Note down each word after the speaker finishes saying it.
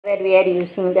Where we are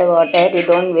using the water, we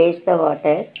don't waste the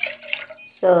water.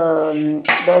 So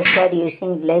those who are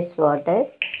using less water,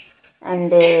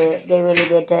 and they will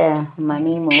get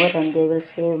money more, and they will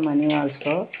save money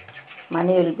also.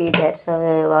 Money will be there. So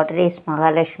water is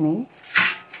Mahalakshmi.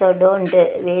 So don't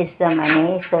waste the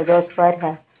money. So those who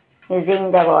are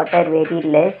using the water very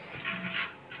less,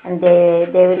 and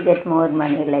they will get more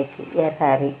money like we are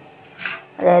having.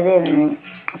 அதாவது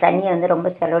தண்ணியை வந்து ரொம்ப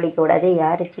செலவழிக்கக்கூடாது.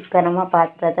 யார் சிக்கனமாக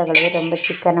பாத்திரத்தை கழுவி ரொம்ப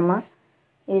சிக்கனமாக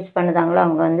யூஸ் பண்ணுதாங்களோ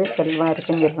அவங்க வந்து செல்வம்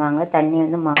இருக்குன்னு சொல்லுவாங்க. தண்ணி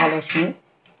வந்து மகாலட்சுமி.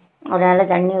 அதனால்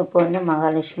தண்ணி உப்பு வந்து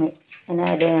மகாலட்சுமி. ஏன்னா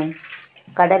இது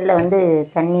கடலில் வந்து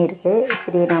தண்ணி இருக்குது.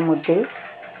 ஸ்ரீராமூர்த்தி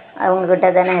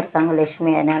அவங்கக்கிட்ட தானே இருக்காங்க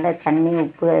லட்சுமி. அதனால் தண்ணி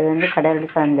உப்பு அது வந்து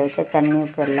கடலுக்கு சார்ந்து வச்ச தண்ணி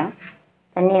உப்பு எல்லாம்.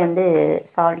 தண்ணி வந்து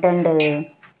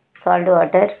salt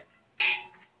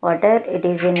water it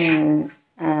is in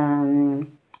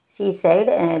seaside,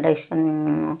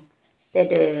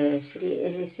 that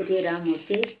Sri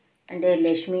Ramurti and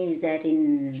Lakshmi is there in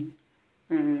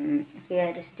here.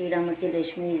 Sri Ramurti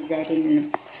Lakshmi is there in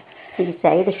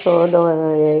seaside. So the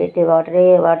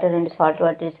water and salt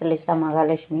water is Lisa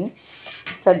Mahalakshmi.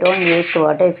 So don't waste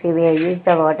water. If you use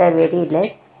the water very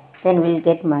less, then we'll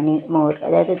get money more.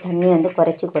 அதாவது தண்ணி வந்து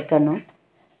குறைச்சி கொட்டணும்.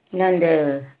 இல்லை அந்த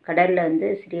கடலில் வந்து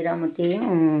ஸ்ரீராமூர்த்தியும்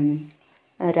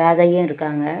ராதையும்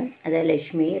இருக்காங்க. அதாவது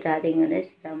லக்ஷ்மி. ராதைங்க வந்து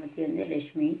ஸ்ரீராமூர்த்தி வந்து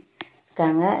லக்ஷ்மி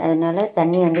இருக்காங்க. அதனால்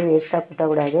தண்ணி வந்து வேஸ்ட்டாக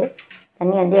கொட்டக்கூடாது.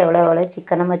 தண்ணி வந்து எவ்வளோ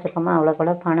சிக்கனமாக வச்சுக்கோமோ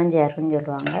அவ்வளோ பணம் சேரும்னு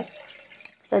சொல்லுவாங்க.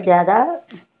 तो ज़्यादा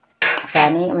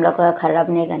पानी हम लोग का खराब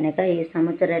नहीं करने का. ये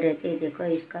समुद्र रहते देखो,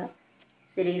 इसका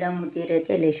श्री रामूर्ति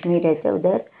रहते, लक्ष्मी रहते.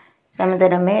 उधर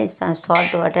समुद्र में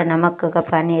सॉल्ट वाटर नमक का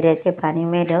पानी रहते. पानी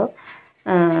में लोग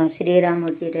श्री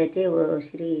रामूर्ति रहते, वो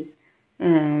श्री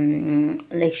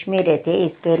लक्ष्मी रहती है.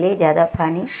 इसके लिए ज़्यादा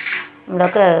पानी हम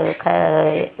लोग का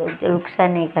नुकसान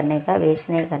नहीं करने का, वेस्ट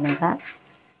नहीं करने का.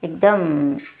 एकदम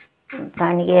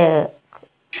पानी के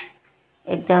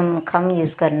एकदम कम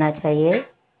यूज़ करना चाहिए.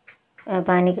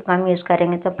 पानी के कम यूज़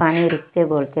करेंगे तो पानी रुकते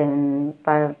बोलते हैं.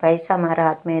 पैसा हमारा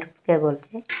हाथ में रुकते बोलते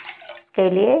हैं. इसके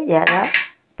लिए ज़्यादा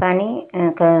पानी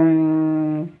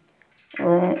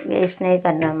वेस्ट नहीं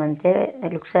करना बनते,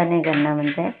 नुकसान नहीं करना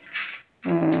बनते.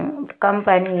 कम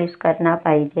पानी यूज़ करना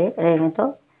पाहिजे. रहेंगे तो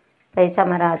पैसा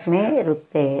हमारा हाथ में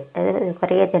रुकते हैं.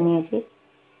 करिए तनिए जी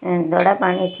थोड़ा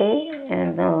पानी से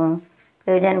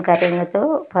प्रयोजन करेंगे तो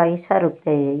पैसा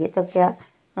रुकते हैं. ये तो क्या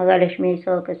महालक्ष्मी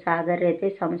सो के सागर रहते,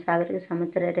 सागर के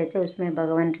समुद्र रहते, उसमें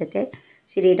भगवान रहते,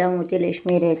 श्री रामूर्ति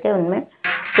लक्ष्मी रहते. उनमें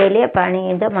के लिए पानी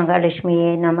तो महालक्ष्मी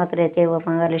है. नमक रहते वो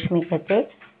महालक्ष्मी कहते.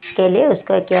 के लिए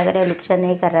उसको क्या करें, नुकसान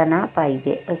नहीं कराना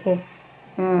पाहिजे. ओके.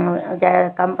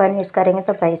 कम पानी यूज़ करेंगे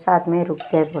तो पैसा हाथ में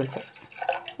रुकते बोलते.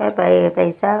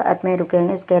 पैसा हाथ में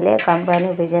रुकेंगे. इसके लिए कम पानी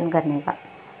विजन करने का.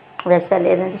 वेसल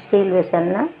ఏదంటే స్టీల్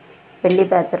వెసల్న వెల్లి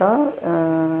పాత్రం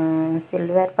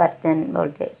சில்வர் பர்த்தன்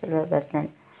போல்ட்டு. சில்வர் பர்த்தன்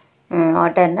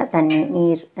வாட்டர்னா தண்ணி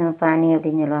நீர் பானி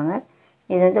அப்படின்னு சொல்லுவாங்க.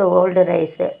 இது வந்து old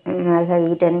rice.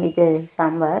 Eaten with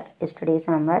sambar, yesterday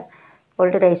sambar.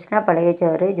 Old ரைஸ்னால் பழைய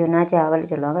சோறு. ஜுனா சாவல்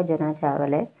சொல்லுவாங்க. ஜுனா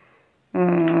சாவல்.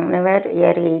 whenever you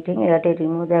are eating, you have to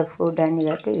remove the food and you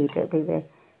have to eat. அப்படி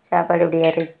சாப்பாடு இப்படி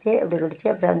இறைச்சி அப்படி குடிச்சு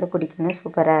அப்புறம் வந்து குடிக்கணும்.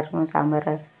 சூப்பராக இருக்கும். சாம்பார்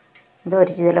வந்து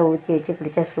ஒரு இதில் ஊற்றி வச்சு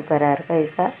குடித்தா சூப்பராக இருக்கும்.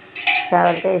 ऐसा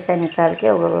चावल को ऐसा निकाल के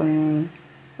वो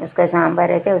उसका सांभर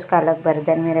रहता है, उसका अलग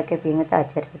बर्तन में रख के पीएंगे तो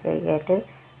अच्छा रहता है. You have to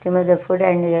remove the food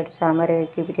and you have to sambar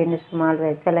keep it in a small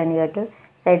vessel and you have to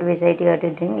side by side you have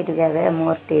to drink. It will have a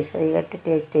more taste. You have to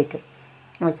taste it.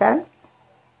 ऐसा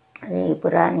ये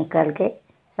पूरा निकाल के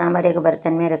सांभर एक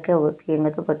बर्तन में रख के वो पिएंगे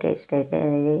तो बहुत टेस्ट रहता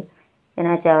है.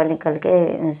 चना चावल निकाल के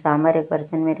सांभर एक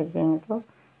बर्तन में रखेंगे तो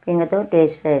पिएंगे तो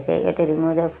टेस्ट रहते हैं. तो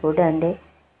रिमूव द फूड एंड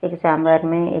एक सांभर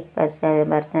में एक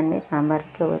बर्तन में सांभर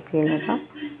के वो पिएंगे तो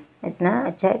इतना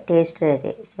अच्छा टेस्ट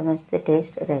रहते, समझते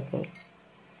टेस्ट रहते.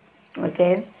 ओके.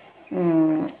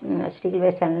 ஸ்டீல்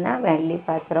வெசல்னா வெள்ளி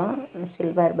பாத்திரம்,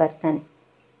 சில்வர் பர்த்தன்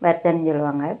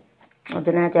சொல்லுவாங்க.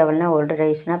 ஜுனா चावलना ओल्ड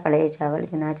ரைஸ்னா பழைய சாவல்,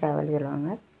 ஜுனா चावल சொல்லுவாங்க.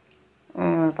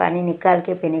 पानी निकाल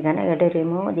के पीने का ना. गट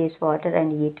remove this water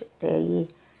and eat.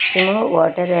 Remove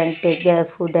water and take the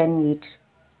food and eat.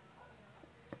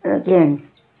 Again,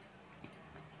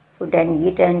 food and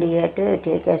eat and you have to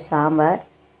take a sambar.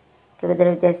 Together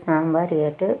with the sambar you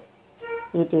have to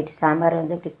eat it. Sambar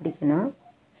வந்து இப்படி குடிக்கணும்.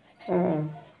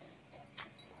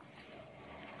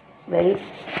 Very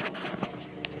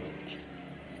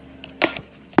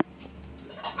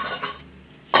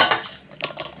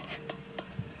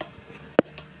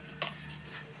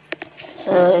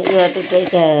you have to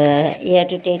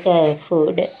take a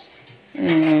food.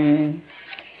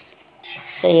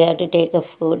 So you have to take a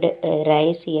food,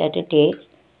 rice you have to take.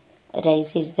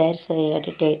 Rice is there, so you have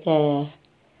to take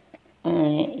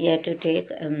you have to take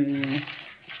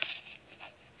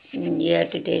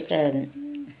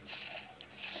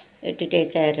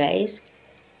a rice,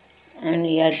 and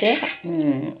you have to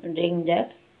drink that.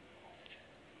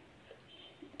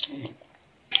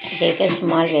 Take a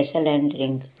small vessel and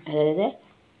drink. அதாவது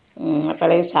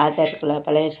பழைய சாதம் இருக்குல்ல,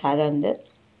 பழைய சாதம் வந்து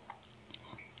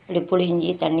இப்படி புழிஞ்சி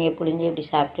தண்ணியை புழிஞ்சி இப்படி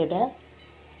சாப்பிட்டுட்டு,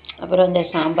 அப்புறம் இந்த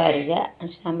சாம்பார்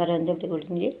சாம்பார் வந்து இப்படி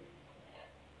குடிஞ்சி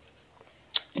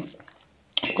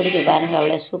कुड़ी के बारे में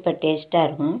अवड़ा सुपर टेस्टर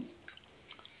हूँ।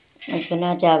 चुना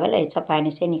चावल ऐसा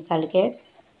पानी से निकाल के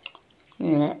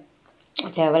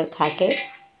चावल खा के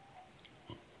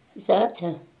साथ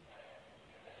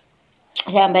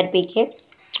सांभर पी के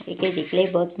दिखले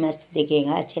बहुत मस्त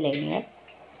दिखेगा, अच्छे लगेंगे।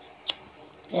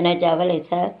 चुना चावल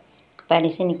ऐसा पानी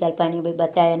से निकाल, पानी भी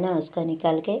बताया ना, उसको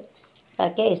निकाल के खा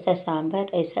के ऐसा सांभर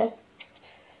ऐसा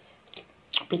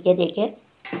पी के देखे,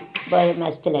 बहुत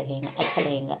मस्त लगेगा, अच्छा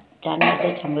लगेगा।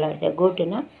 जानवर चंगला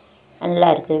गुडना நல்லா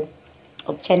இருக்குது,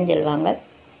 உச்சன்னு சொல்லுவாங்க,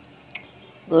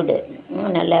 குட்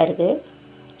நல்லா இருக்குது,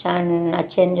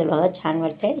 அச்சன்னு சொல்லுவாங்க,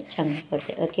 சான்வர்த்தை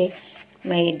சங்கப்படுத்து. Okay,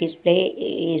 my display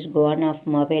is gone of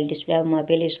mobile display of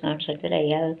mobile is not certain. I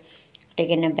have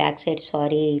taken a back side,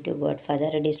 sorry to God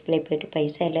further display போய்ட்டு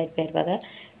பைசா எல்லாம் பேருப்பாங்க,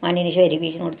 1 நிமிஷம்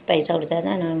ரிவிஷன் கொடுத்து பைசா கொடுத்தா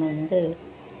தான் நான் வந்து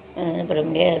அப்புறம்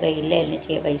முடியாது, இல்லை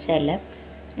செய்ய பைசா இல்லை,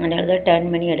 அதனால தான் டர்ன்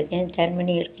பண்ணி எடுக்கேன். டர்ன்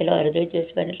பண்ணி எடுக்கல வருது, ஜூஸ்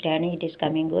பண்ணி turning it is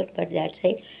coming good, but that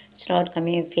side it's not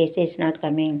coming, face is not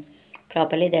coming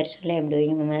properly, that's all I am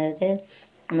doing. அதாவது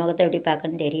முகத்தை எப்படி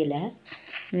பார்க்கணுன்னு தெரியல,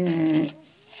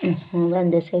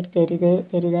 அந்த சைடு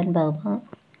தெரியுதான்னு பார்ப்போம்,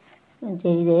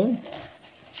 தெரியுது,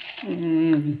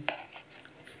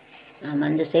 ஆமாம்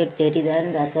அந்த சைடு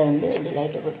தெரியுதான்னு பார்க்க வந்து இப்படி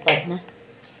லைட்டை போட்டு பார்க்கணும்,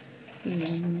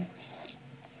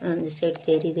 அந்த சைடு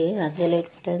தெரியுது, அந்த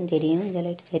லைட் போட்டாலும் தெரியும், இந்த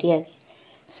லைட் தெரியாது.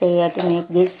 So you have to make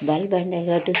this bulb, and I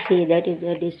have to see that if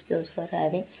the display for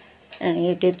having a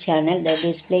YouTube channel, the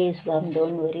display is gone,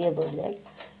 don't worry about that.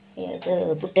 You have to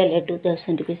put a light,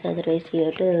 2000 rupees, otherwise you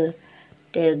have to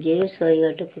give, so you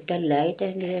have to put a light,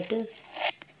 and you have to,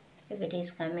 if it is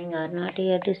coming or not, you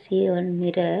have to see one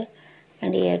mirror,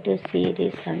 and you have to see it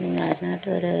is coming or not.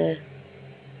 Or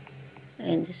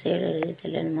in the side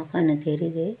idella mokana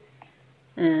theriyudu,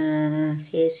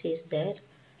 face is there.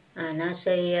 Now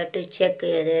so you have to check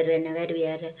whether whenever we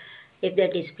are, if the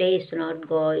display is not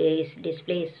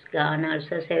display is gone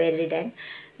also, so very done,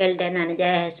 well done,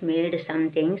 Anuja has made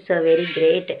something so very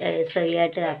great. So you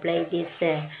have to apply this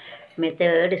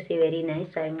method, see very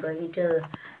nice. I am going to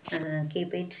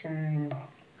keep it, so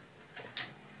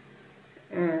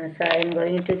I am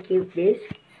going to keep this,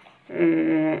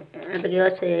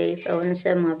 because if once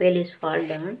a mobile is fall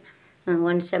down,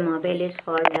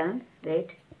 right,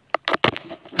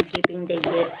 I'm keeping the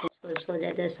earphones so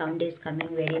that the sound is coming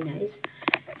very nice.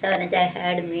 So I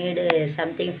had made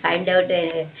something, find out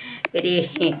very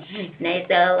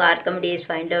nice how Archimedes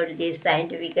find out these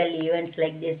scientific events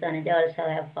like this. And also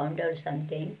I have found out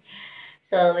something.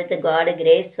 So with God's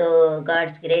grace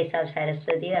of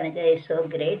Saraswati, Ananja is so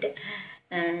great.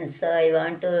 So I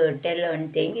want to tell one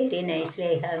thing very nicely.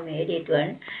 I have made it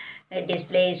one.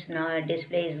 Display is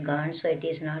gone, so it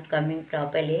is not coming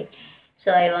properly. So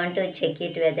I want to check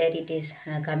it whether it is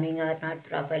coming or not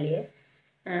properly.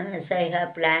 So I have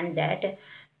planned that.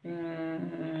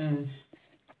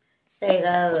 So I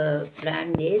have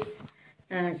planned this.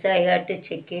 So I have to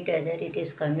check it whether it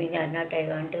is coming or not. I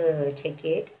want to check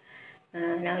it.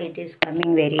 Now it is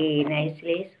coming very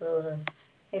nicely. So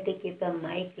I have to keep a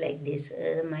mic like this.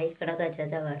 Mic kadaka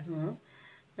jada varum.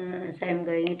 So I am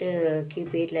going to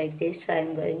keep it like this. So I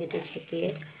am going to check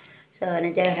it. So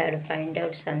Anuja had to find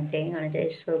out something. Anuja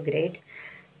is so great.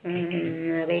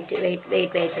 Wait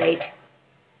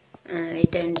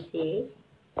and see.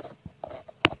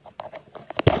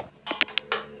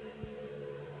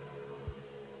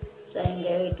 So I am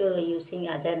going to using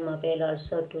other mobile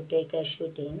also to take a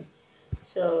shooting.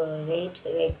 So wait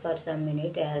for some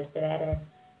minute. As there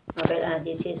mobile,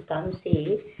 this is come,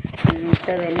 see.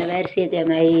 So whenever see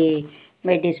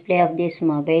my display of this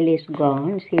mobile is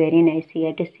gone, see very nice, you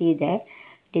have to see that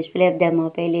display of the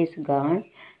mobile is gone.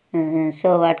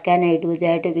 So what can I do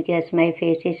that, because my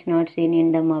face is not seen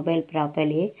in the mobile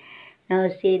properly. Now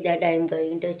see that I am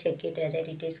going to check it whether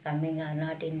it is coming or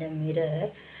not in the mirror.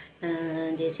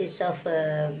 This is of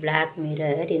black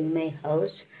mirror in my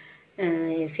house.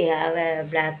 If you have a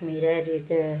black mirror with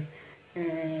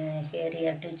here, you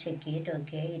have to check it.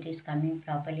 Okay, it is coming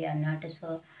properly or not.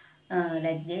 So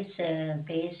like this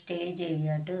face stage you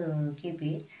have to keep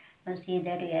it. Now see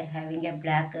that we are having a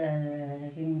black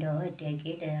window, take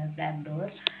it, black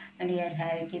door, and we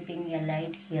are keeping a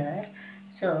light here.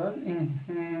 So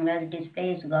the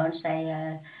display is gone. So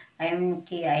I am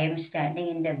standing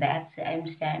in the back. I'm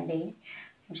standing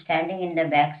in the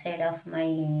back side of my.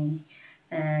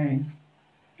 Um,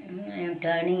 I am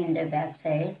turning in the back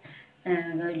side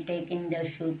while taking the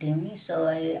shooting. So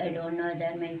I don't know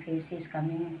that my face is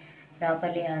coming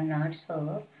properly or not.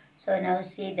 So now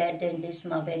see that then this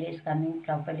mobile is coming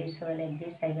properly. So like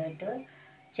this I got to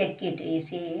check it. You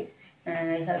see,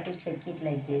 I have to check it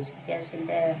like this because in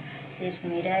this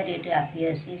mirror it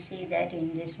appears. You see that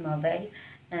in this mobile,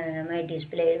 my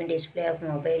display of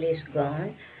mobile is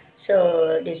gone.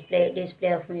 So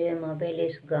display of my mobile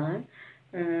is gone.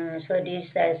 So this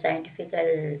scientific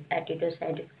attitude,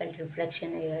 scientific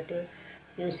reflection I have to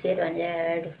use here when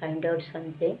I have to find out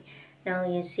something. Now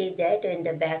you see that in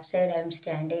the back side I am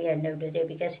standing end of the day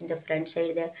because in the front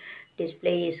side the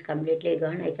display is completely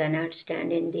gone. I cannot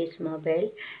stand in this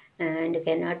mobile and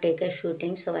cannot take a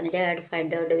shooting. So one day I had to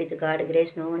find out with God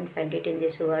grace. No one find it in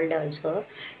this world also.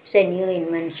 It's a new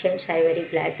invention. So I'm very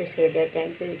glad to say that.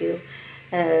 Thank you,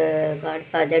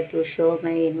 Godfather, to show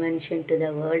my invention to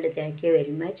the world. Thank you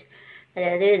very much.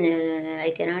 Rather,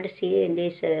 I cannot see in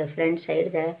this front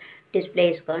side the display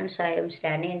is gone. So I am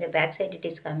standing in the back side. It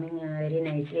is coming very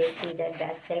nicely. See that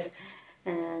back side.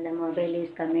 The mobile is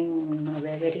coming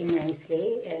very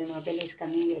nicely. Mobile is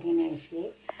coming very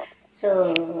nicely.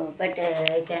 So, but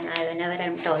whenever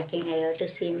I'm talking, I have to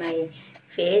see my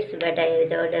face, but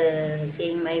without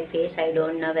seeing my face, I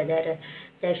don't know whether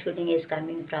the shooting is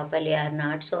coming properly or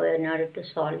not. So, in order to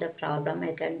solve the problem,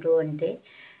 I can do one thing.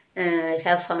 I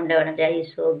have found out that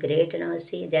is so great. Now,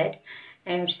 see that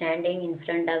I'm standing in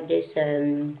front of this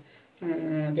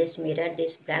mirror,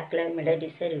 this black color mirror.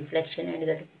 This is a reflection, and you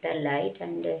got to put a light,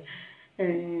 and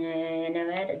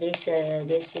whenever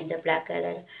this in the black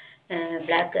color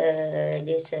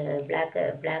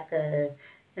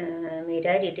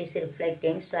mirror it is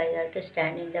reflecting, so I have to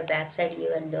stand in the back side.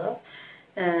 Even though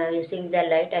using the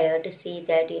light I have to see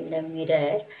that in the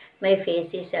mirror my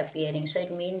face is appearing, so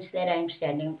it means that I am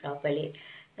standing properly.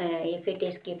 If it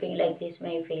is keeping like this,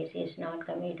 my face is not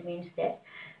coming, it means that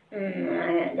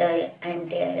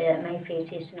my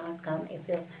face is not come. If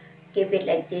you keep it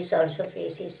like this also,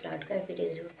 face is not come. If it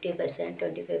is 50%,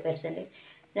 25%,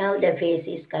 now the face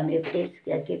is come. If it is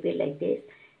keep it like this,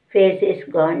 face is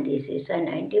gone. This is a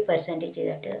 90%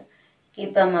 that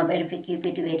keep a mobile. If you keep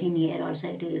it very near also,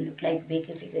 it will look like big.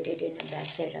 If you get it in the back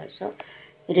side also,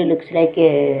 it looks like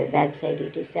a back side.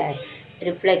 It is a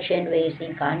reflection where you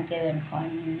see concave and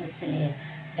convex mirror.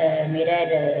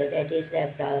 That is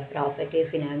the property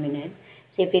phenomenon.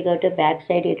 So if you go to back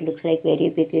side, it looks like very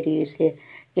big. It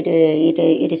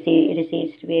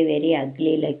seems to be very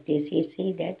ugly like this. You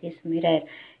see that this mirror,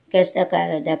 because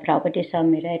the properties of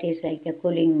mirror is like a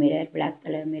cooling mirror, black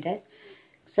color mirror.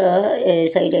 So,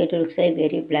 it looks like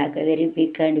very black, a very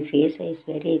big kind of face. It's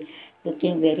very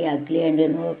looking very ugly, and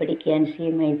nobody can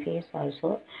see my face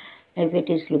also. If it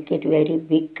is looking very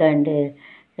big and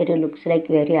it looks like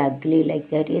very ugly like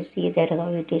that. You see that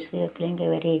how it is looking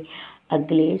very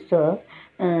ugly. So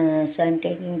I'm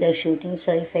taking the shooting.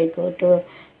 So if I go to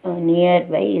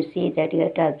nearby, you see that you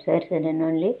have to observe, and then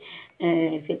only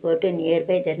if you go to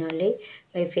nearby, then only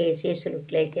my face is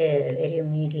look like a very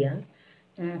medium.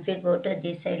 If you go to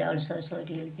this side also, so it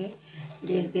will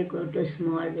be go to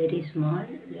small, very small,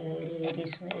 very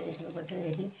small. It will go to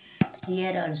very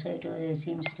here also. It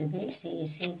seems to be.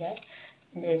 See that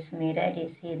this mirror.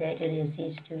 You see that it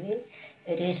seems to be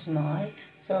very small.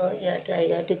 So I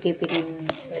have to keep it in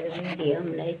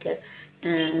medium, like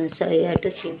so you have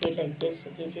to keep it like this.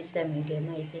 This is the medium.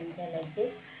 I think that like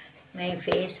this. My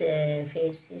face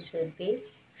should be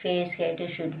face head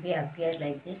should be appear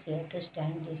like this. You have to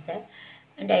stand this side,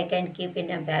 and I can keep in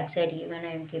the back side. Even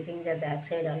I am keeping the back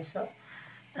side also.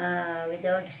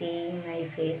 Without seeing my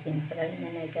face in front,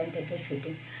 then I can take a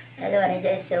shooting. அது வரைஞ்ச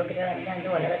சௌகரியம் வந்து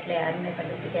உலகத்தில் யாருமே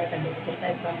கண்டுபிடிச்சிருக்கா.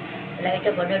 இப்போ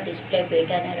லைட்டை கொண்டு display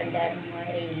போயிட்டானே 2000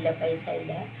 3000 இல்லை, பைசா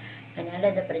இல்லை. அதனால்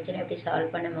இந்த பிரச்சனை எப்படி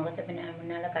சால்வ் பண்ண, முகத்தை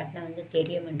முன்னால் காட்டினா வந்து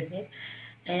தெரிய மாட்டேங்குது.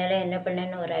 அதனால் என்ன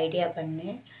பண்ணேன்னு ஒரு ஐடியா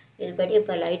பண்ணேன். இதுபடி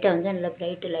இப்போ லைட்டை வந்து நல்லா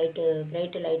பிரைட்டு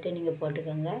லைட்டு நீங்கள்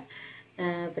போட்டுக்கோங்க.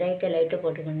 பிரைட்டு லைட்டு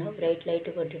போட்டுக்கணும். பிரைட்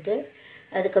லைட்டு போட்டுட்டு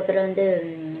அதுக்கப்புறம் வந்து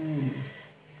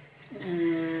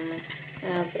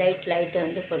பிரைட் லைட்டை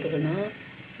வந்து போட்டுக்கணும்.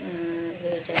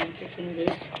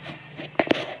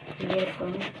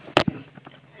 இருக்கும்.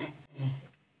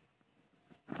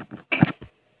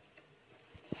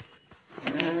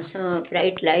 So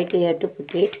bright light you have to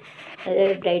put it. அதே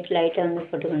பிரைட் லைட்டை வந்து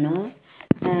போட்டுக்கணும்.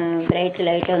 பிரைட்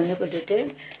லைட்டை வந்து போட்டுட்டு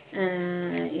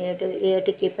you have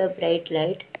to keep a bright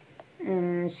light.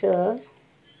 So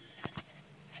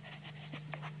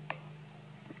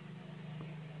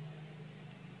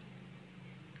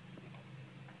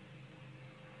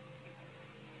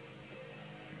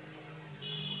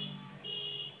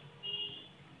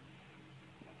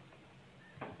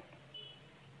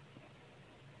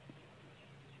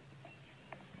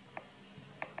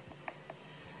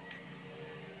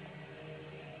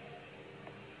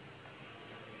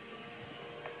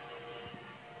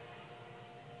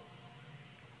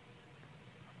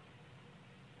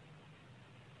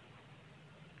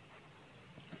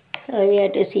So we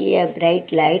have to see a bright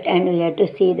light and we have to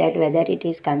see that whether it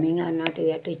is coming or not. We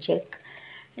have to check.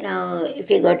 Now if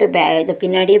you go to the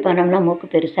பின்னாடியே போனோம்னா மூக்கு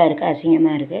பெருசாக இருக்குது,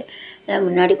 அசிங்கமாக இருக்குது.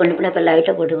 முன்னாடி கொண்டு போனால் இப்போ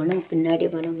லைட்டை போட்டுக்கணும். பின்னாடி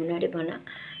போனால் முன்னாடி போனால்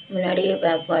முன்னாடியே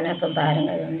போனால் இப்போ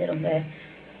பாருங்கள், அது வந்து ரொம்ப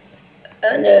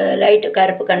அந்த லைட்டு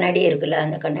கருப்பு கண்ணாடி இருக்குல்ல,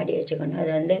 அந்த கண்ணாடி வச்சுக்கணும்.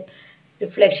 அது வந்து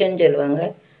ரிஃப்ளெக்ஷன் சொல்லுவாங்க.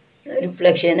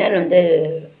 ரிஃப்ளெக்ஷனை வந்து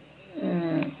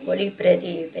ஒளி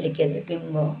பிரதிபலிக்கிறது,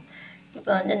 பிம்பம்.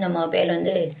 இப்போ வந்து இந்த மொபைல்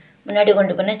வந்து முன்னாடி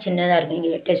கொண்டு போனால் சின்னதாக இருக்கும்.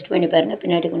 இங்கே டெஸ்ட் பண்ணி பாருங்கள்,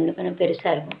 பின்னாடி கொண்டு போனால்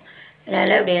பெருசாக இருக்கும்.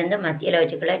 அதனால் அப்படி வந்து மத்தியில்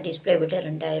வச்சுக்கலாம். டிஸ்பிளே விட்டு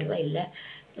 2000 ரூபா இல்லை.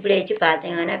 இப்படி வச்சு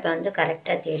பார்த்தீங்கன்னா இப்போ வந்து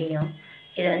கரெக்டாக தெரியும்.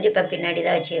 இதை வந்து இப்போ பின்னாடி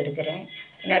தான் வச்சு எடுக்கிறேன்.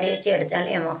 பின்னாடி வச்சு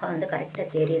எடுத்தாலும் என் முகம் வந்து கரெக்டாக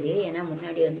தெரியுது. ஏன்னா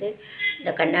முன்னாடி வந்து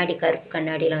இந்த கண்ணாடி கருப்பு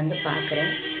கண்ணாடியில் வந்து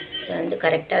பார்க்குறேன். இதை வந்து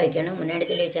கரெக்டாக வைக்கணும். முன்னாடி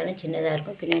வச்சாலும் சின்னதாக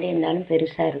இருக்கும், பின்னாடி இருந்தாலும்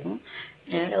பெருசாக இருக்கும்.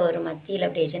 அதனால் ஒரு மத்தியில்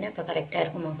அப்படி வச்சுன்னா இப்போ கரெக்டாக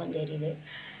இருக்கும், முகம் தெரியுது.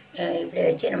 இப்படி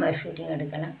வச்சு நம்ம ஷூட்டிங்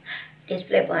எடுக்கலாம்.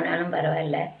 டிஸ்பிளே போனாலும்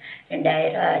பரவாயில்ல,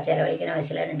 2000 ரூபா செலவழிக்கணும்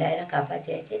அவசியம். 2000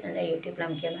 காப்பாற்றியாச்சு. அந்த யூடியூப்பில்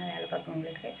முக்கியமாக வேலை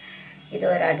பார்க்கவங்களுக்கு இது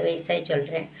ஒரு அட்வைஸாக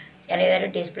சொல்கிறேன். சில பேர்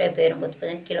டிஸ்பிளே போயிடும்,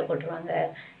 புதுன்னு கீழே போட்டுருவாங்க.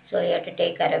 So you have to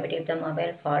take care of it. If the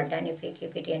mobile fall down, if you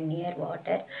keep it in near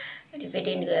water, if it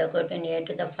in go to near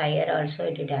to the fire also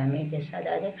it damages.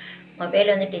 அதாவது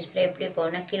mobile வந்து display எப்படி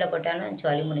போனால் கீழே போட்டாலும்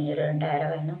சொல்லி முடிஞ்சிடும்.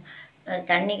 2000 வேணும்.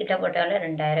 தண்ணிக்கிட்ட போட்டாலும்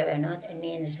 2000 வேணும். தண்ணி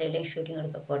இந்த சைட்லேயும் ஷூட்டிங்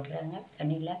எடுக்க போட்டுருவாங்க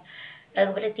தண்ணியில்.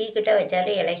 அதுக்கப்புறம் தீக்கிட்ட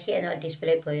வச்சாலும் இலகி அந்த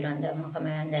டிஸ்பிளே போயிடும். அந்த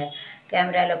முகமே அந்த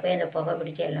கேமராவில் போய் அந்த புகை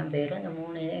பிடிச்சி எல்லாம் போயிடும். இந்த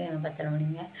 3 இதையும்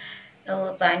பத்திரமணிங்க.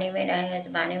 पानी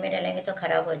में डालेंगे तो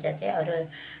ख़राब हो जाते हैं और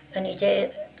नीचे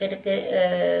फिर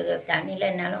पानी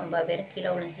लेना बेरे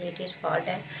kilo it is fault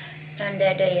and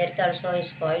that earth also is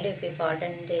spoiled. If you fall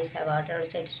and this water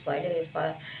also is spoiled. If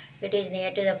it is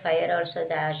near to the fire also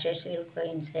the ashes will go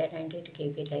inside and it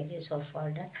keep it like this or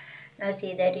fall down. Now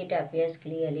see that it appears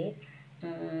clearly.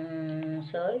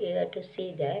 So you have to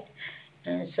see that.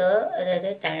 So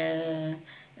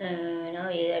now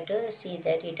you have to see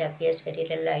that it appears very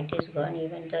little light is gone.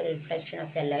 Even the reflection of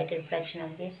the light, reflection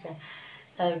of this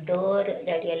door,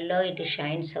 that yellow, it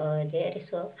shines over there.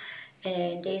 So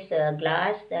this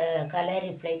glass, the color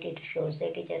reflected shows. The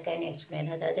teacher can explain.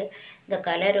 அதாவது இந்த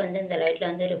colour வந்து இந்த லைட்டில்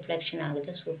வந்து reflection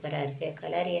ஆகுது. சூப்பராக இருக்குது.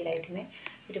 Colour எல்லாத்துமே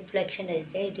ரிஃப்ளெக்ஷன்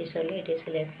இருக்குது. இட் இஸ் சொல்லி இட் இஸ்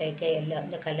லைட் எல்லோ.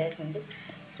 அந்த கலர் வந்து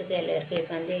இது எல்லாம் இருக்குது.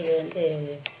 இப்போ வந்து இது வந்து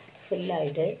ஃபுல்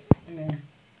ஆகிட்டு.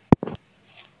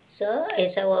 सो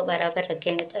ऐसा वो बराबर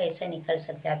रखेंगे तो ऐसा निकल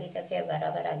सकता है. अभी तक ये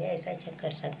बराबर आ गया, ऐसा चेक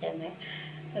कर सकते हैं.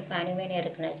 मैं पानी में नहीं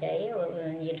रखना चाहिए, वो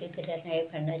जल्दी फिर नहीं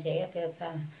पड़ना चाहिए. फिर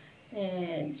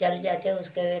जल जाते हैं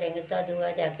उसके रहेंगे तो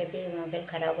धुआं जाके भी मोबाइल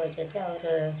ख़राब हो जाता है और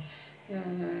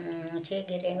नीचे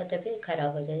गिरेंगे तो भी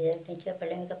ख़राब हो जाता है. नीचे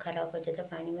पड़ेंगे तो ख़राब हो जाता है,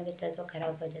 पानी में गिरता है तो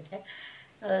ख़राब हो जाता है.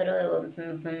 और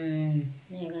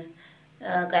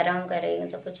गरम करेंगे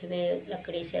तो कुछ भी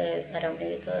लकड़ी से गरम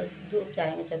नहीं तो धूप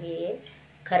जाएंगे तो भी ये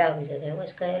ख़राब हो जाता है.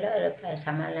 उसका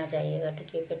संभालना चाहिए. तो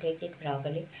keep it take it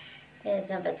properly.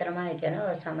 एकदम भद्रमा है क्या ना,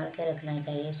 और संभाल के रखना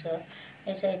चाहिए. सो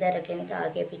ऐसा इधर रखेंगे तो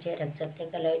आगे पीछे रख सकते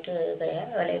हैं. लाइट गया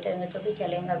और लाइट रहेंगे तो भी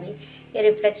चलेगा. अभी ये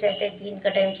रिफ्लेक्स लाइट है, दिन का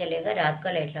टाइम चलेगा. रात का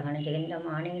लाइट लगाना चाहिए. In the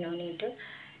morning no need to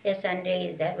ये சன்டே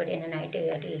இஸ் தேர் பட் இந்த நைட்டு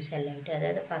யூ யூஸ் லைட்.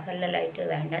 அதாவது பகலில் லைட்டு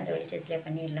வேண்டாம், அந்த வெளிச்சத்தில்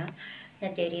பண்ணிடலாம்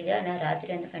தெரியுது. ஆனால்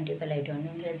ராத்திரி வந்து கண்டிப்பாக லைட்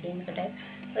வேணும். दिन का टाइम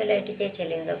कोई लाइट से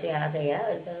चलेगा. अभी आ गया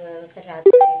रात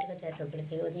को लाइट का ज़रूरत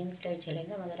पड़ती है. वो दिन का टाइम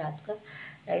चलेगा मगर रात का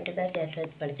लाइट का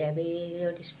ज़रूरत पड़ती है. अभी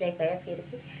जो डिस्प्ले का है फिर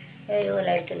भी वो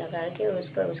लाइट लगा के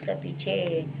उसको उसका पीछे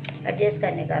एडजस्ट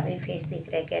करने का. अभी फेस दिख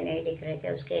रहा है क्या नहीं दिख रहा है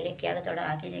क्या, उसके लिए क्या थोड़ा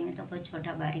आगे जाएंगे तो कुछ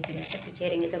छोटा बारीक रहता है. पीछे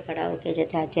रहेंगे तो बड़ा होके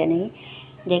जाता है, अच्छा नहीं.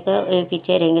 देखो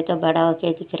पीछे रहेंगे तो बड़ा होके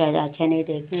दिख रहा है, अच्छा नहीं.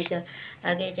 देखने तो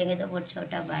आगे जाएंगे तो बहुत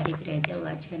छोटा बारीक रहता है, वो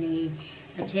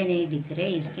अच्छे नहीं दिख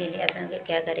रहे. इसके लिए अपन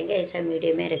क्या करेंगे, ऐसा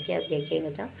मीडियम में रखे. आप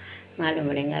देखेंगे तो मालूम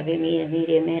पड़ेगा. अभी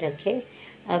मीडियम में रखे,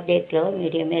 आप देख लो.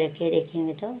 मीडियम में रखे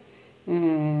देखेंगे तो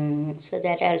so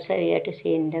that also you have to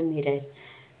see in the mirror.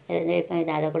 இப்போ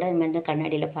அதை கூட நம்ம வந்து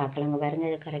கண்ணாடியில் பார்க்கலாங்க.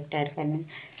 பாருங்கள் அது கரெக்டாக இருக்கான்னு.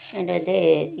 அண்ட் வந்து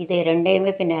இது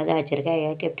ரெண்டையுமே பின்னாடி தான் வச்சுருக்கேன். I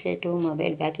have kept 2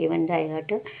 mobile back. Even தான் I have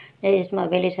to this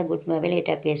mobile is a good mobile.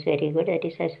 It appears very good. That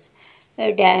is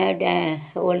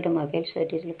old mobile. So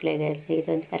it is look like that. ये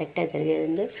तो करेक्ट है. ये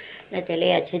வந்து चले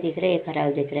अच्छे दिख रहे हैं, ख़राब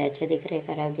दिख रहे हैं, अच्छे दिख रहे हैं,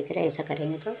 ख़राब दिख रहे हैं. ऐसा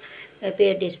करेंगे तो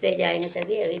फिर डिस्प्ले जाएंगे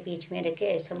तभी. अभी बीच में रखे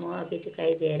ऐसा मुँह अभी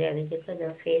दिखाई दे रहा है. अभी देखो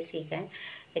the face he can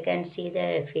you can see the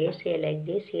face here like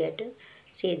this. You have to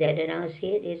see that. Now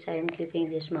see this, I am keeping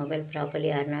this mobile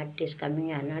properly or not, it is coming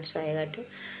or not. So I have to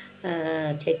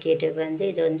check it. வந்து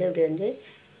இது வந்து இப்படி வந்து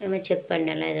நம்ம check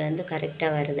பண்ணலாம். இது வந்து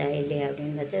கரெக்டாக வருதா இல்லையா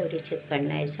அப்படிங்கிறத இப்படி செக்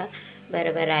பண்ணலாம். ऐसा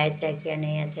बराबर आया था क्या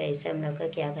नहीं आता, ऐसा हम लोग का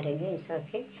क्या करेंगे, ऐसा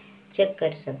के चेक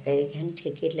कर सकते हैं. We can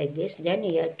check it like this. Then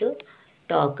you have to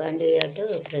talk and we have to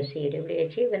proceed. இப்படி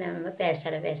வச்சு இப்போ நம்ம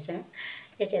பேசுகிறேன் ऐसे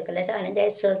and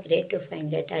that's so great to find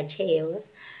that अच्छे है वो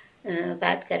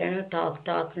बात करना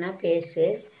talk ना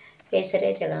பேசுகிறே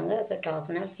சொல்லுவாங்க இப்போ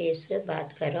talkனா பேசு बात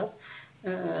करो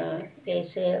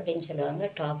பேசு அப்படின்னு சொல்லுவாங்க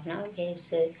talkனா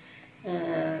பேசு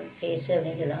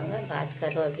அப்படின்னு சொல்லுவாங்க बात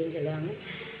करो அப்படின்னு சொல்லுவாங்க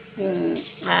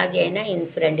ஆகேனா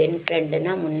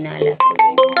இன்ஃப்ரெண்டுனா முன்னால்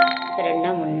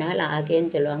ஃப்ரெண்டாக முன்னால்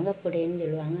ஆகேன்னு சொல்லுவாங்க புடேன்னு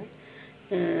சொல்லுவாங்க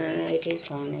it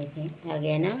is one I think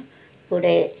ஆகேனா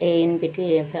புடே in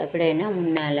between புடேனா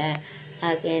முன்னால்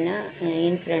ஆகேனா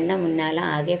இன்ஃப்ரெண்டாக முன்னால்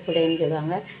ஆகே புடேன்னு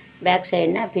சொல்லுவாங்க பேக்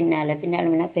சைடுனா பின்னால்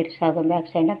முன்னால் பெருசாகும்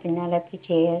பேக் சைடுனா பின்னால்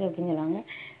பிச்சேர் அப்படின்னு சொல்லுவாங்க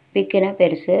பிக்குனா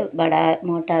பெருசு படா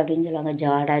மோட்டா அப்படின்னு சொல்லுவாங்க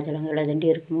ஜாடா சொல்லுவாங்க இவ்வளோ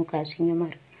தண்டி இருக்கும் மூக்கு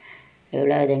அசிங்கமாக இருக்கும்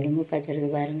எவ்வளோ தண்டி மூக்கு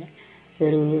வச்சுருக்கு பாருங்கள்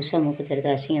ஒரு வருஷம் மூக்கு தருது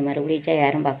அசிங்கம் மறுபடிச்சா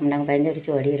யாரும் பார்க்க மாட்டாங்க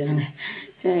பயந்துடிச்சு ஓடிடுவாங்க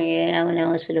அவங்க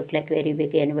nose look like very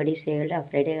big என்படி சேவல்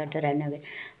அப்படியே கட்டு ரன் அவே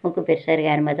மூக்கு பெருசாக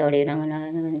இருக்குது யாரும் பார்த்து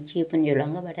ஓடிடுவாங்க சீப்புன்னு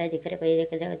சொல்லுவாங்க படா दिख रहा कोई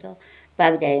तो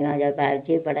भाग जाएगा जब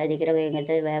जीप बड़ा दिख रहा कोई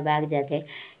तो भाग जाके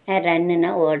ரன்னுன்னா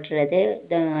ஓடுறது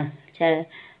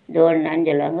தோடுனான்னு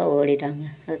சொல்லுவாங்க ஓடிட்டாங்க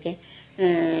ஓகே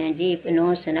ஜீப்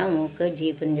நோஸ்னா மூக்கு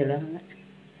ஜீப்புன்னு சொல்லுவாங்க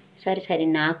சரி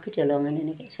நாக்கு சொல்லுவாங்கன்னு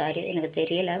நினைக்கிறேன் சாரி எனக்கு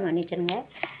தெரியலை மன்னிச்சிருங்க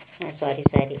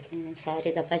சாரி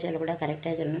தப்பாக சொல்லக்கூடாது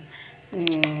கரெக்டாக சொல்லணும்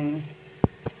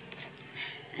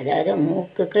அதாவது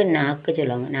மூக்குக்கு நாக்கு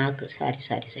சொல்லுவாங்க நாக்கு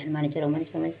சாரி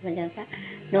மன்னிச்சிருங்க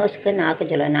நோஸுக்கு நாக்கு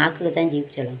சொல்லுவாங்க நாக்குக்கு தான்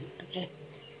ஜீப் சொல்லுவாங்க ஓகே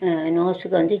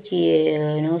நோஸுக்கு வந்து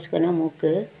நோஸுக்குன்னா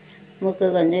மூக்குக்கு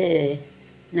வந்து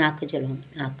நாக்கு சொல்லுவாங்க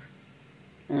நாக்கு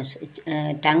நோஸ்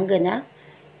டங்கு தான்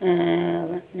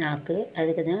நாக்கு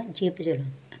அதுக்கு தான் ஜீப்பு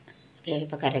சொல்லுவாங்க ஓகே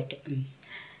இப்போ கரெக்டு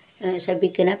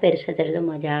சபிக்குன்னா பெருசாக தருது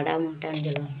ஜாடா மோட்டான்னு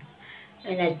சொல்லுவாங்க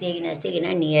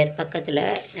நஸ்தீக்னா நியர் பக்கத்தில்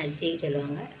நஸ்தீக்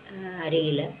சொல்லுவாங்க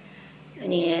அருகில்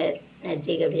நியர்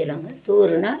நஸ்தீக் அப்படி சொல்லுவாங்க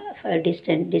தூரம்னா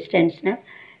டிஸ்டன்ஸ்னால்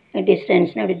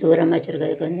அப்படி தூரமாக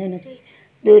வச்சுருக்கிறதுக்கு வந்து என்னது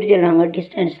தூரம் சொல்லுவாங்க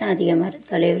டிஸ்டன்ஸ்னால் அதிகமாக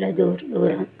இருக்குது தொலைவில்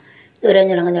தூரம்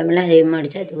சொல்லுவாங்க தமிழ்லாம் அதிகமாக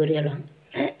அடித்தா தூரம் சொல்லுவாங்க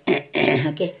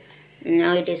okay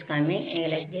now it is coming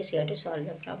like this you have to solve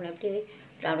the problem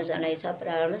problem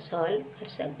solve कर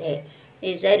सकते हैं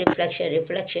is a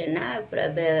रिफ्लेक्शन ना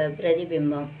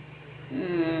प्रतिबिंबम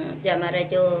जो हमारा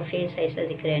जो फेस ऐसा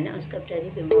दिख रहा है ना उसका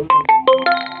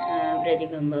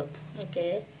प्रतिबिंब ओके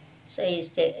so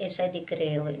ऐसा दिख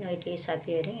रहे हो no it is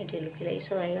appearing it will look like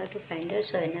so I have to find out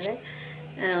so another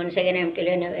once again I am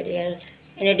telling you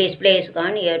in a display is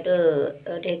gone you have to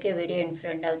take a video in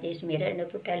front of this mirror and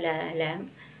put a lamp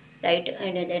right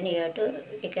and then you have to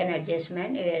take an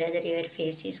adjustment whether your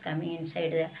face is coming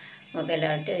inside the mobile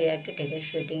or you have to take a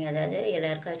shooting அதாவது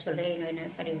எல்லாருக்கும் சொல்கிறேன் என்ன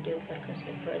पर video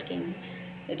working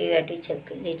video you have to check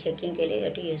the checking के लिए you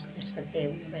have to use कर सकते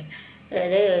हैं मोबाइल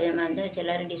அதாவது நம்ம வந்து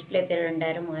எல்லாரும் டிஸ்பிளே பேர்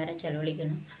 2000-3000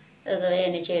 செலவழிக்கணும் அதுக்காக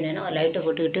என்ன செய்யணும்னா ஒரு லைட்டை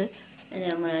போட்டுக்கிட்டு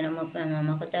நம்ம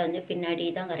முகத்தை வந்து பின்னாடி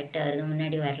தான் கரெக்டாக வருது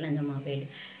முன்னாடி வரல அந்த mobile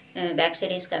back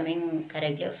side is coming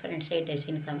correctly front side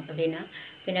டெஸ்டின் come அப்படின்னா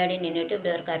பின்னாடி நின்றுட்டு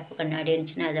இப்படி ஒரு கருப்பு கண்ணாடி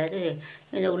இருந்துச்சுன்னா அதாவது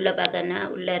இந்த உள்ளே பார்க்கறனா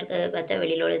உள்ளே இருக்க பார்த்தா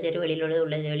வெளியில் உள்ள தெரியும்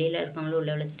உள்ளது வெளியில் இருக்கவங்களும்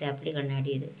உள்ள தெரியும் அப்படி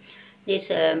கண்ணாடி இது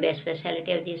this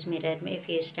speciality of this mirror May if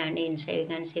you stand inside you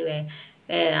can see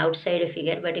outside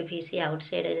figure but if you see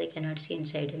outside they cannot see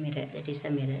inside the mirror that is the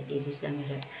mirror this is the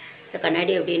mirror இந்த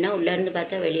கண்ணாடி எப்படின்னா உள்ளேருந்து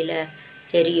பார்த்தா வெளியில்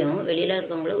தெரியும் வெளியில்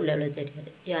இருக்கவங்களும் உள்ள தெரியாது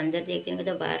जो अंदर देखेंगे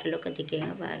तो बाहर लोग का दिखेगा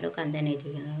बाहर लोग का अंदर नहीं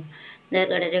दिखेगा अंदर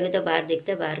खड़े रहेंगे तो बाहर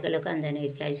दिखते बाहर के लोग का अंदर नहीं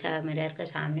दिखता ऐसा मिरर का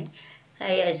सामने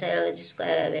ऐसा जिसका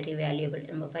वेरी वैल्यूबल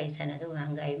நம்ம பைசா அது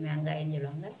महंगाईன்னு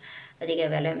சொல்லுவாங்க அதிக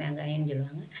விலை महंगाईன்னு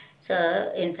சொல்லுவாங்க so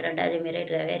in front of the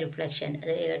mirror reflection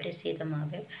அது டு சி த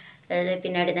மொபைல் அதாவது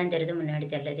பின்னாடி தான் தெரியுது முன்னாடி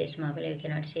தெரியல this mobile you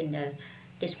cannot C இந்த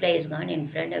display is gone in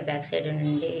front of back side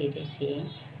only it is seeing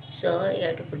so you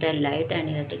have to put a light and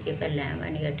you have to keep a lamp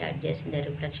and you have to adjust in the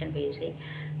reflection basic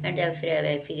and the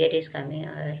figure is coming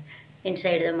or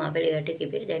inside the mobile you have to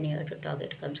keep it then you have to talk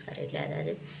it comes correctly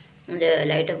அதாவது இந்த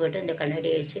லைட்டை போட்டு இந்த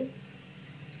கண்ணாடி வச்சு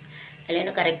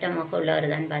இல்லைன்னா கரெக்டாக முகம் உள்ள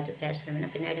வருதான்னு பார்த்து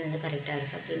பேசுகிறோம்னா பின்னாடி வந்து கரெக்டாக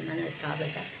இருக்குது அப்படின்னு அந்த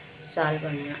ப்ராப்ளத்தை சால்வ்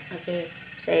பண்ணலாம் ஓகே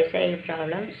so ऐसा ही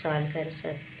प्रॉब्लम सॉल्व कर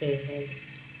सकते हैं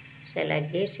so like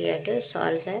this you have to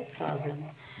solve the problem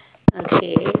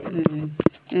okay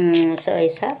so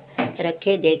ऐसा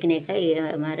रखे देखने का ये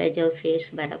हमारा जो फेस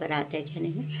बराबर आता है क्या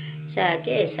नहीं so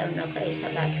आके ऐसा हम लोग ऐसा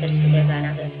बात कर सकते हैं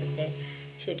गाना गा सकते हैं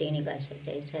शूटिंग निकाल सकते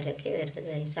हैं ऐसा रखे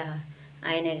ऐसा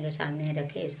आईने के सामने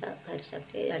रखे ऐसा कर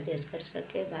सकते एडजस्ट कर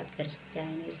सकते बात कर सकते हैं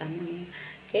आईने के सामने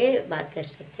के बात कर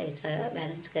सकते हैं ऐसा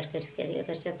बैलेंस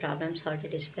कर प्रॉब्लम सॉल्व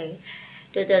डिस्प्ले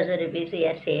 2000 रुपीज़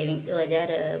या सेविंग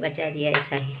 2000 बचा दिया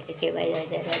ऐसा ही ओके भाई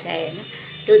 2000 बचाए ना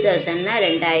 2000 ना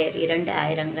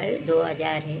 2000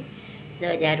 2000 है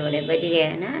 2000 बोले बच गया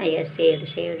ना, ये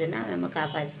saved ना, मैं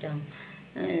कापाता हूँ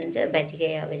तो बच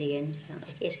गया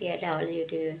okay, see at all you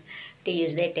to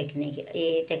use the technique. ये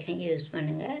technique use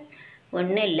பண்ணுங்க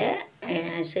ஒன்றும் இல்லை.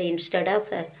 So instead of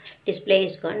display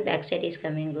is gone, back side is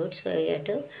coming good, so you have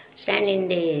to stand in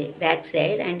the back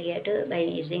side and you have to, by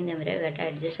using the mirror, you have to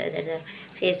adjust so that the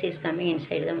face is coming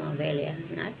inside the mobile, yeah,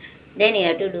 not. Then you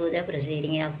have to do the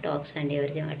proceeding of talks and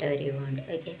everything, whatever you want,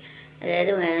 okay.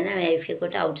 அதாவது வேணால் if you go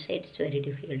to outside it's very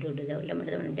difficult to do that. உள்ள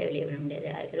மட்டும் தான் வெளியே பண்ண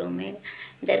முடியாது. Room में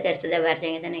इधर कर सकते, बाहर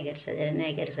जाएंगे तो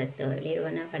नहीं कर सकते हो. வெளியே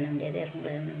போனால் பண்ண முடியாது, रूम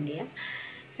பண்ண முடியாது.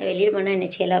 வெளியே போனால் என்ன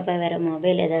செய்யலாம், இப்போ வேறு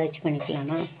மொபைல் ஏதாவது வச்சு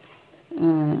பண்ணிக்கலாமா,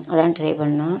 அதான் ட்ரை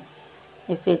பண்ணோம்.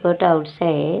 If you go to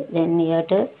outside, then you have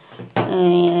to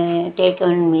take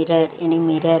one mirror, any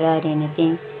mirror or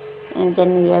anything, and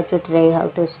then you have to try how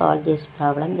to solve this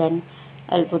problem. Then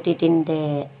I'll put it in the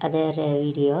other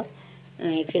video.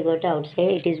 If you go to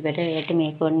outside, it is better you have to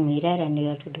make one mirror and you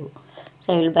have to do.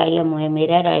 So I will buy a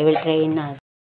mirror, I will try in